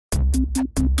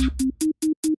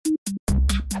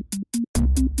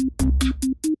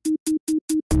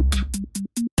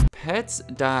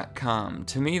Pets.com.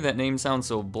 To me, that name sounds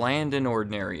so bland and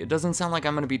ordinary. It doesn't sound like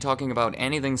I'm going to be talking about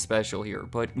anything special here,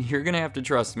 but you're going to have to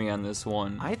trust me on this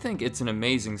one. I think it's an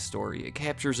amazing story. It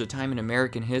captures a time in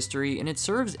American history, and it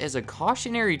serves as a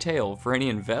cautionary tale for any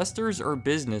investors or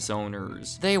business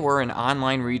owners. They were an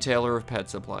online retailer of pet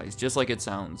supplies, just like it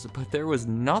sounds, but there was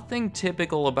nothing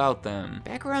typical about them.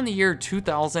 Back around the year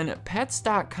 2000,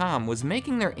 Pets.com was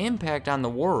making their impact on the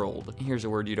world. Here's a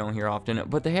word you don't hear often,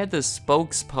 but they had this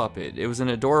spokespuppet. It was an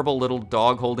adorable little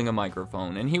dog holding a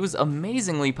microphone, and he was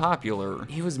amazingly popular.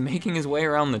 He was making his way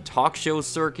around the talk show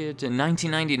circuit. In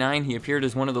 1999, he appeared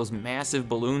as one of those massive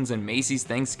balloons in Macy's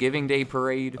Thanksgiving Day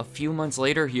Parade. A few months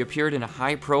later, he appeared in a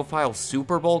high-profile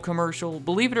Super Bowl commercial.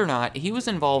 Believe it or not, he was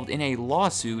involved in a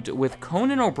lawsuit with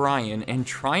Conan O'Brien and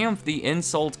Triumph the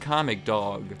Insult comic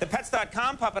dog. The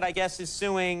Pets.com puppet, I guess, is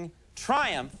suing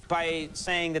Triumph by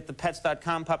saying that the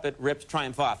Pets.com puppet ripped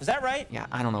Triumph off. Is that right? Yeah,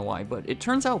 I don't know why, but it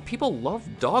turns out people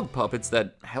loved dog puppets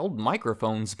that held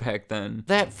microphones back then.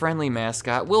 That friendly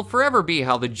mascot will forever be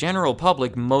how the general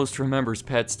public most remembers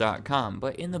Pets.com,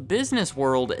 but in the business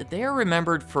world, they are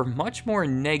remembered for much more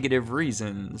negative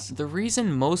reasons. The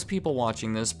reason most people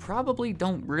watching this probably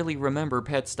don't really remember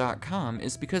Pets.com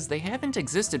is because they haven't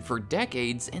existed for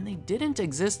decades and they didn't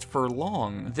exist for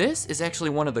long. This is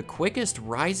actually one of the quickest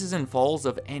rises and falls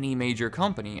of any major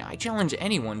company. I challenge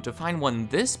anyone to find one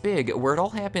this big where it all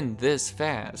happened this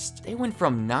fast. They went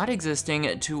from not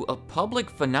existing to a public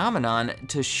phenomenon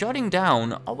to shutting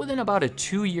down all within about a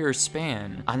 2-year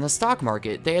span. On the stock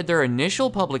market, they had their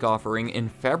initial public offering in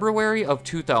February of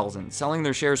 2000, selling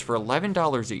their shares for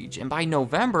 $11 each, and by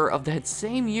November of that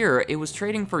same year, it was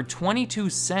trading for 22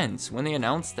 cents when they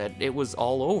announced that it was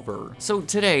all over. So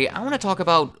today, I want to talk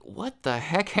about what the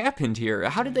heck happened here.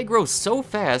 How did they grow so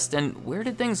fast, and where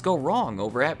did things go wrong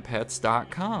over at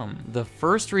Pets.com? The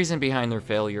first reason behind their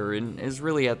failure, and is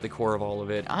really at the core of all of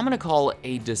it, I'm gonna call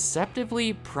a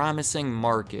deceptively promising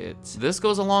market. This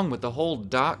goes along with the whole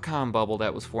 .com bubble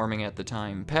that was forming at the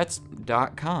time.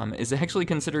 Pets.com is actually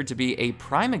considered to be a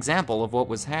prime example of what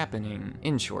was happening.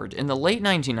 In short, in the late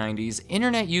 1990s,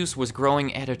 internet use was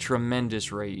growing at a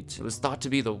tremendous rate. It was thought to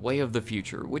be the way of the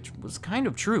future, which was kind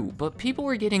of true, but people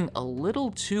were getting a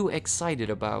little too excited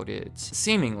about it.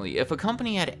 Seemingly, if a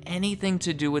company had anything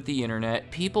to do with the internet,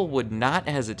 people would not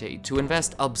hesitate to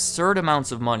invest absurd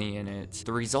amounts of money in it.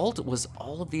 The result was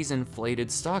all of these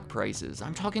inflated stock prices.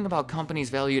 I'm talking about companies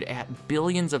valued at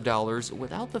billions of dollars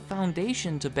without the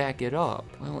foundation to back it up.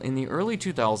 Well, in the early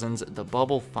 2000s, the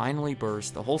bubble finally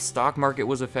burst, the whole stock market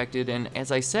was affected, and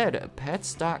as I said,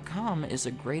 Pets.com is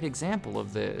a great example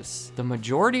of this. The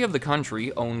majority of the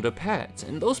country owned a pet,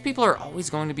 and those people are always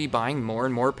going to be buying more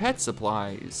and more pet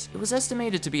supplies. It was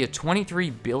estimated to be a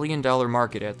 $23 billion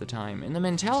market at the time, and the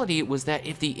mentality was that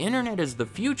if the internet is the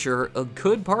future, a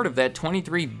good part of that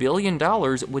 $23 billion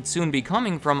would soon be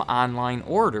coming from online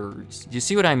orders. You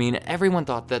see what I mean? Everyone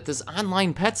thought that this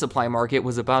online pet supply market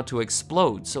was about to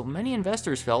explode, so many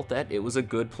investors felt that it was a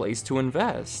good place to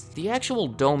invest. The actual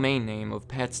domain name of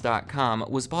Pets.com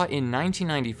was bought in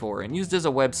 1994 and used as a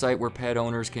website where pet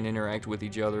owners can interact with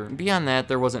each other. Beyond that,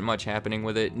 there wasn't much happening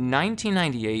with it.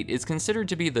 1998 is considered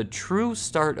to be the true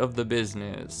start of the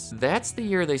business. That's the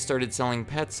year they started selling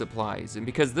pet supplies, and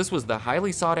because this was the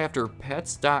highly sought after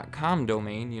Pets.com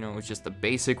domain, you know, it's just the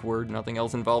basic word, nothing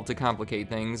else involved to complicate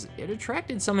things, it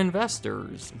attracted some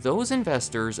investors. Those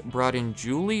investors brought in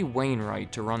Julie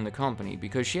Wainwright to run the company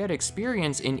because she had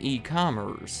experience in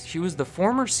e-commerce. She was the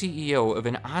former CEO of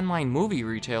an online movie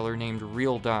retailer named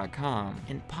Real.com,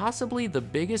 and possibly the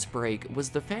biggest break was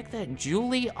the fact that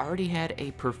Julie already had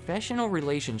a professional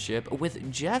relationship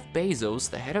with Jeff Bezos,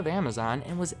 the head of Amazon,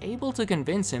 and was able to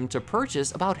convince him to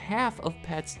purchase about half of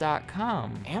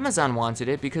Pets.com. Amazon wanted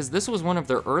it because this was one of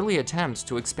their early attempts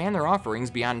to expand their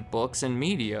offerings beyond books and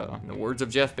media. In the words of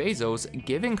Jeff Bezos,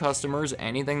 giving customers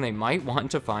anything they might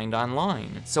want to find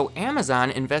online. So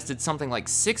Amazon invested something like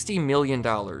 $60 million,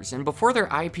 and before their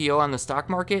IPO on the stock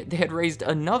market, they had raised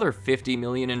another $50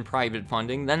 million in private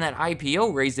funding, then that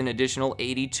IPO raised an additional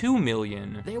 $82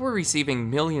 million. They were receiving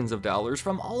millions of dollars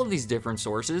from all of these different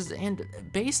sources, and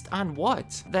based on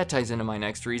what? That ties into my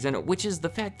next reason, which is the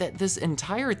fact that this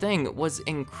entire thing was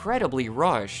incredibly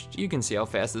rushed. You can see how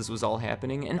fast this was all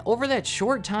happening, and over that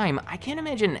short time, I can't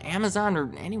imagine Amazon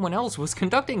or anyone else was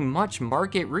conducting much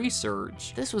market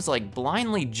research. This was like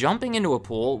blindly jumping into a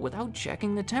pool without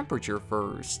checking the temperature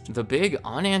first. The big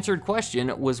unanswered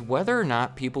question was whether or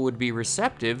not people would be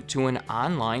receptive to an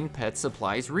online pet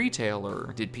supplies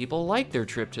retailer. Did people like their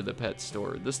trip to the pet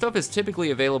store? The stuff is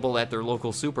typically available at their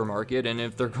local supermarket, and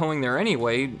if they're going there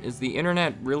anyway, is the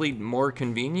internet really more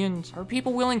convenient? Are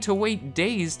people willing to wait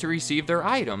days to receive their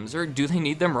items, or do they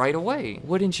need them right away?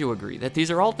 Wouldn't you agree that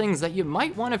these are all things that you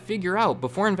might want to figure out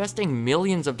before investing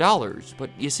millions of dollars? But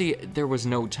you see, there was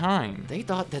no time. They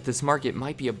thought that this market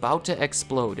might be about to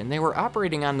explode, and they were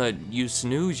operating on the you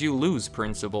snooze, you lose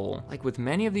principle. Like with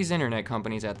many of these internet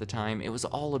companies at the time, it was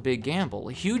all a big gamble,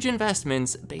 huge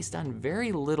investments based on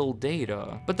very little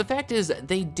data. But the fact is,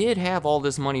 they did have all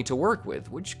this money to work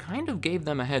with, which kind of gave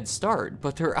them a head start,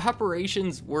 but their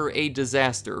operations were a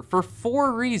disaster for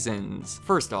 4 reasons.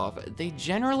 First off, they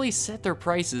generally set their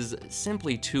prices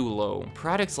simply too low.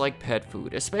 Products like pet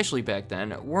food, especially back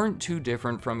then, weren't too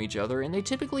different from each other, and they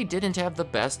typically didn't have the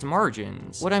best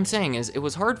margins. What I'm saying is, it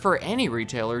was hard for any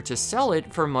retailer to sell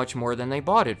it for much more than they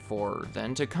bought it for.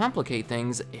 Then to complicate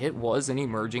things, it was an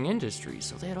emerging industry,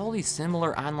 so they had all these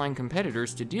similar online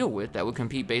competitors to deal with that would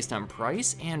compete based on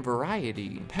price and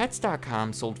variety.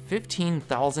 Pets.com sold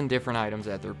 15,000 different items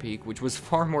at their peak, which was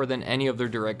far more than any of their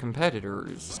direct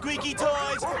competitors. Squeaky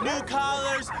toys, new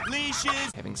collars,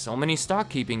 leashes. Having so many stock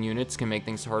keeping units can make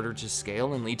things harder to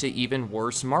scale and lead to even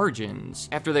worse margins.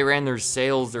 After they ran their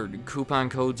sales, their coupon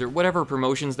codes, or whatever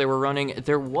promotions they were running,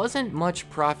 there wasn't much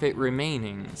profit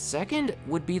remaining. Second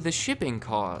would be the shipping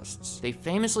costs. They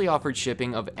famously offered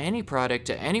shipping of any product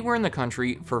to anywhere in the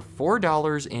country for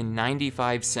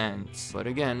 $4.95. But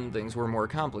again, things were more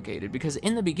complicated because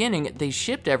in the beginning, they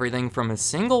shipped everything from a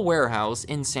single warehouse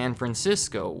in San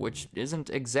Francisco, which isn't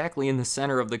exactly in the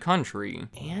center of the country.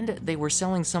 And they were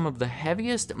selling some of the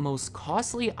heaviest, most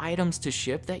costly items to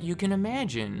ship that you can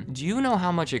imagine. Do you know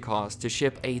how much it costs to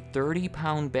ship a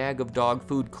 30-pound bag of dog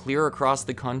food clear across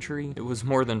the country? It was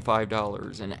more than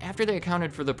 $5, and after they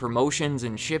accounted for the promotions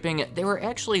and shipping, they were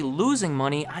actually losing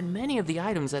money on many of the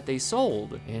items that they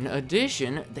sold. In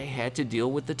addition, they had to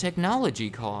deal with the technology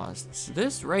costs.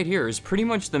 This right here is pretty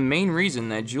much the main reason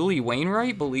that Julie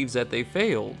Wainwright believes that they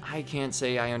failed. I can't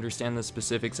say I understand the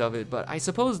specifics of it, but I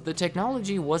suppose the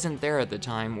technology wasn't there at the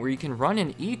time where you can run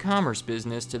an e-commerce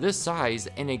business to this size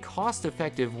in a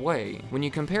cost-effective way. When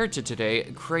you compare it to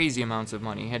today, crazy amounts of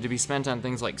money had to be spent on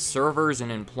things like servers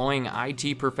and employing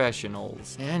IT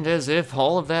professionals. And as if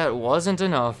all of that wasn't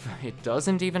enough, it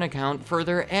doesn't even account for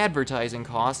their advertising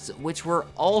costs, which were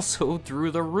also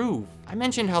through the roof. I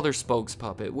mentioned how their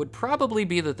spokespuppet would probably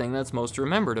be the thing that's most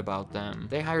remembered about them.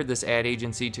 They hired this ad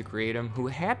agency to create him, who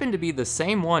happened to be the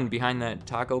same one behind that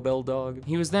Taco Bell dog.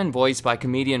 He was then voiced by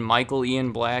comedian Michael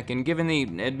Ian Black and given the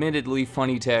admittedly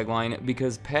funny tagline,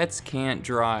 "Because pets can't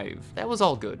drive." That was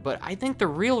all good, but I think the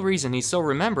real reason he's so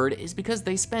remembered is because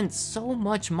they spent so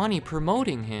much money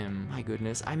promoting him. My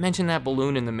goodness, I mentioned that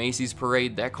balloon in the Macy's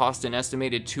parade that cost an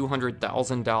estimated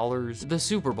 $200,000. The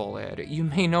Super Bowl ad, you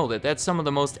may know that that's some of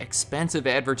the most expensive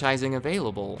advertising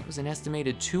available. It was an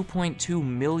estimated $2.2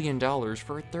 million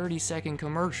for a 30-second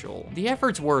commercial. The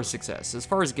efforts were a success as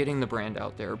far as getting the brand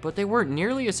out there, but they weren't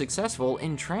nearly as successful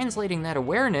in translating that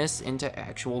awareness into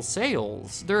actual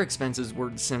sales. Their expenses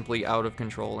were simply out of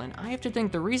control, and I have to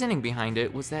think the reasoning behind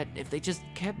it was that if they just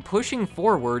kept pushing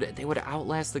forward, they would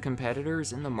outlast the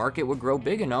competitors and the market would grow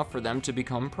big enough for them to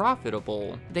become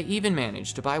profitable. They even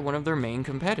managed to buy one of their main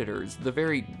competitors, the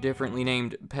very differently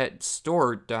named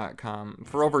PetStore.com,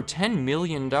 for over $10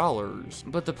 million.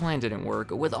 But the plan didn't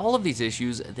work. With all of these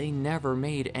issues, they never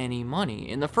made any money.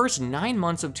 In the first 9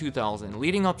 months of 2000,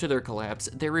 leading up to their collapse,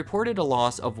 they reported a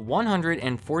loss of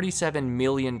 $147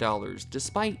 million,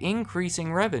 despite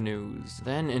increasing revenues.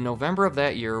 Then, in November of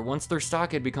that year, once their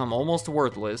stock had become almost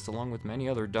worthless, along with many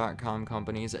other .com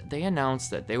companies, they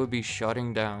announced that they would be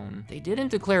shutting down. They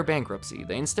didn't declare bankruptcy.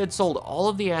 They instead sold all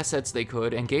of the assets they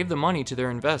could and gave the money to their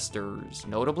investors.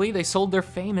 Notably, they sold their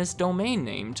famous domain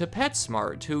name to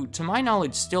PetSmart, who, to my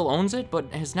knowledge, still owns it,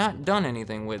 but has not done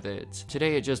anything with it.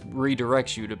 Today, it just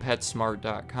redirects you to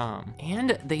PetSmart.com.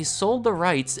 And they sold the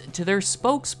rights to their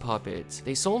spokespuppet.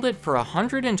 They sold it for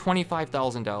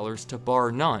 $125,000 to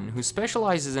Bar None, who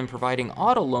specializes in providing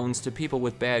auto loans to people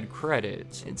with bad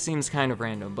credit. It seems kind of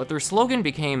random, but their slogan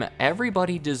became,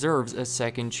 "Everybody deserves a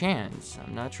second chance."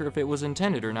 I'm not sure if it was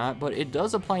intended or not, but it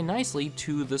does apply nicely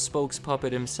to the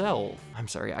spokespuppet himself. I'm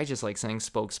sorry, I just like saying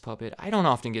spokespuppet. I don't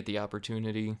often get the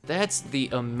opportunity. That's the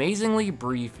amazingly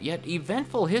brief yet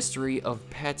eventful history of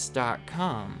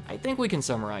Pets.com. I think we can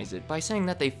summarize it by saying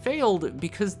that they failed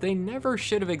because they never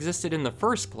should have existed in the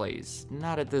first place.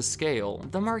 Not at this scale.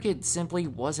 The market simply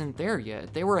wasn't there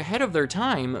yet. They were ahead of their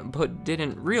time, but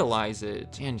didn't realize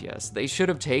it. And yes, they should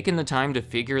have taken the time to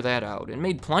figure that out and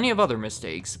made plenty of other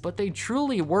mistakes, but they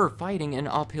truly were fighting an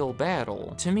uphill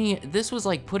battle. To me, this was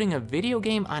like putting a video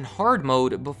game on hard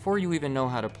mode before you even know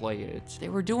how to play it. They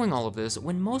were doing all of this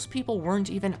when most people weren't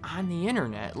even on the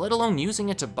internet, let alone using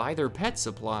it to buy their pet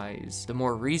supplies. The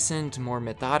more recent, more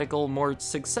methodical, more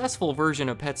successful version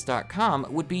of Pets.com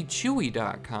would be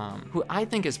Chewy.com, who I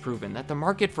think has proven that the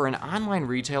market for an online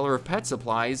retailer of pet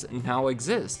supplies now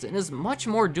exists and is much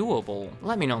more doable.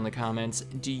 Let me know in the comments,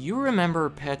 do you remember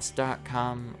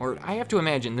Pets.com? Or I have to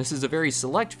imagine this is a very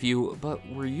select few, but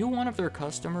were you one of their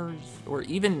customers? Or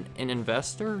even an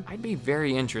investor? I'd be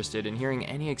very interested in hearing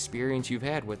any experience you've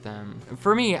had with them.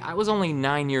 For me, I was only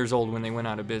 9 years old when they went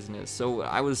out of business, so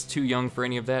I was too young for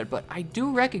any of that, but I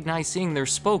do recognize seeing their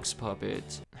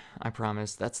spokespuppet. I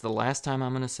promise, that's the last time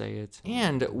I'm gonna say it.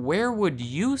 And where would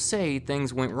you say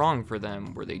things went wrong for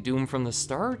them? Were they doomed from the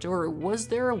start, or was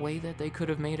there a way that they could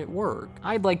have made it work?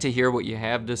 I'd like to hear what you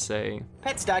have to say.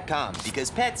 Pets.com, because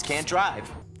pets can't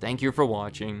drive. Thank you for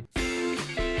watching.